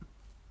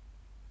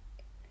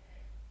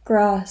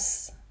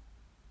Grass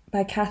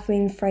by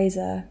Kathleen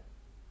Fraser.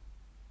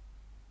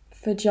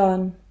 For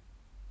John.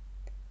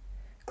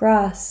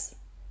 Grass,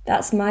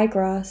 that's my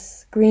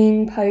grass,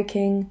 green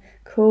poking,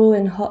 cool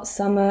in hot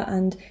summer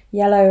and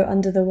yellow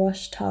under the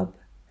wash tub.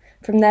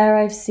 From there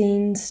I've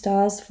seen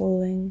stars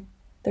falling.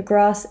 The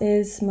grass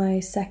is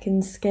my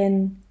second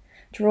skin,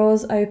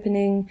 drawers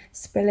opening,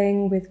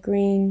 spilling with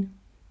green,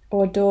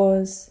 or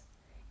doors.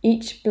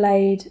 Each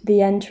blade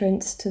the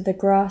entrance to the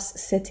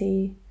grass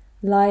city,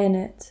 lie in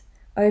it,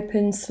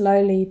 open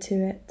slowly to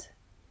it.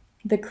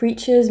 The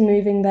creatures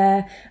moving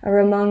there are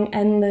among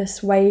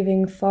endless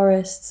waving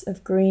forests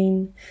of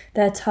green,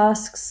 their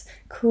tusks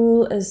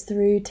cool as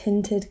through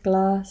tinted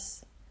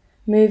glass,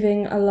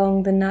 moving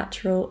along the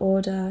natural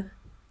order.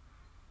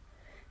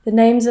 The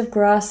names of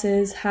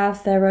grasses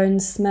have their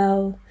own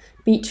smell: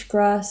 beach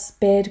grass,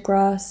 beard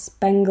grass,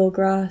 Bengal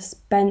grass,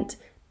 bent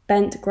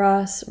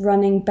grass,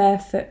 running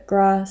barefoot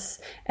grass,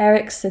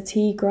 Eric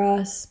Satie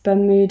grass,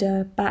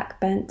 Bermuda,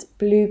 backbent,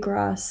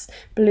 bluegrass,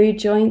 blue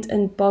joint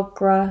and bog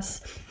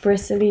grass,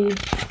 bristly,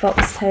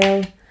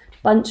 foxtail,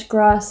 bunch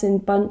grass in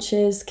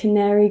bunches,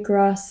 canary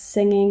grass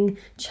singing,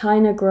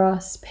 china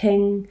grass,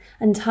 ping,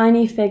 and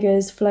tiny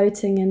figures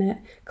floating in it,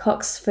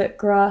 cocksfoot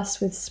grass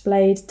with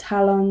splayed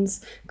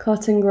talons,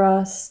 cotton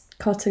grass,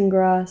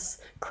 crabgrass,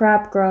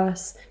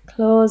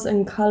 claws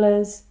and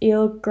colours,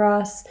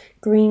 eelgrass,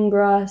 green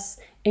grass,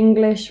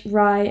 English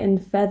rye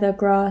and feather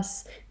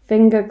grass,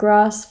 finger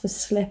grass for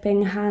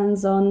slipping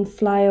hands on,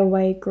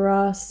 flyaway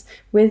grass,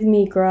 with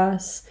me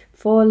grass,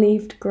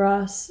 four-leaved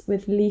grass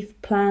with leaf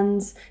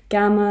plans,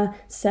 gamma,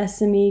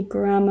 sesame,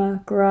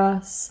 grammar,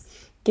 grass,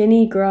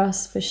 guinea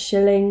grass for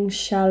shilling,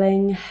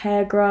 shelling,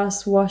 hair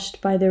grass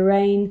washed by the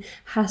rain,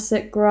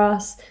 hassock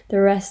grass,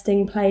 the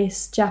resting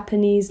place,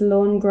 Japanese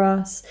lawn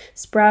grass,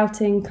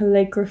 sprouting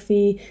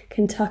calligraphy,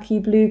 Kentucky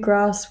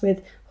bluegrass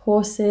with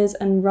horses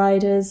and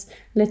riders,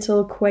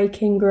 little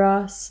quaking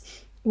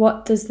grass.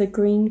 What does the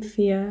green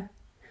fear?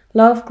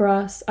 Love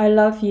grass, I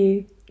love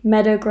you.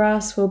 Meadow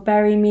grass will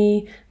bury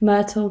me,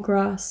 myrtle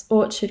grass,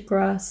 orchard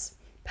grass,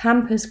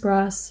 pampas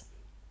grass.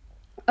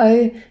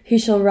 Oh, who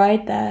shall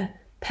ride there?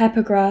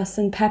 Pepper grass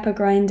and pepper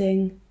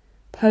grinding.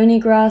 Pony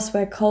grass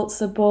where colts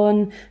are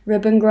born,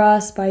 ribbon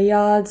grass by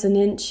yards and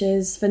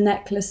inches for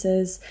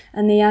necklaces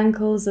and the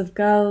ankles of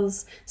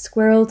girls,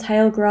 squirrel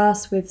tail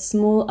grass with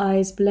small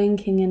eyes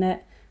blinking in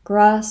it,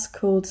 grass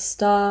called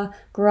star,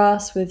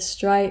 grass with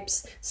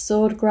stripes,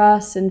 sword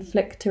grass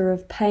inflictor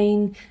of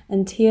pain,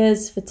 and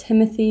tears for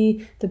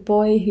Timothy, the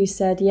boy who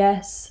said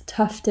yes,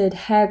 tufted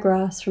hair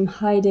grass from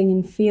hiding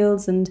in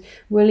fields and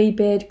woolly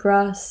beard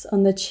grass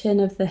on the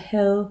chin of the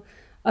hill.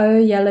 Oh,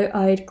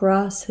 yellow-eyed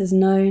grass has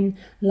known,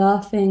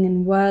 laughing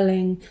and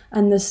whirling,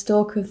 and the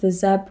stalk of the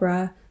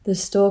zebra,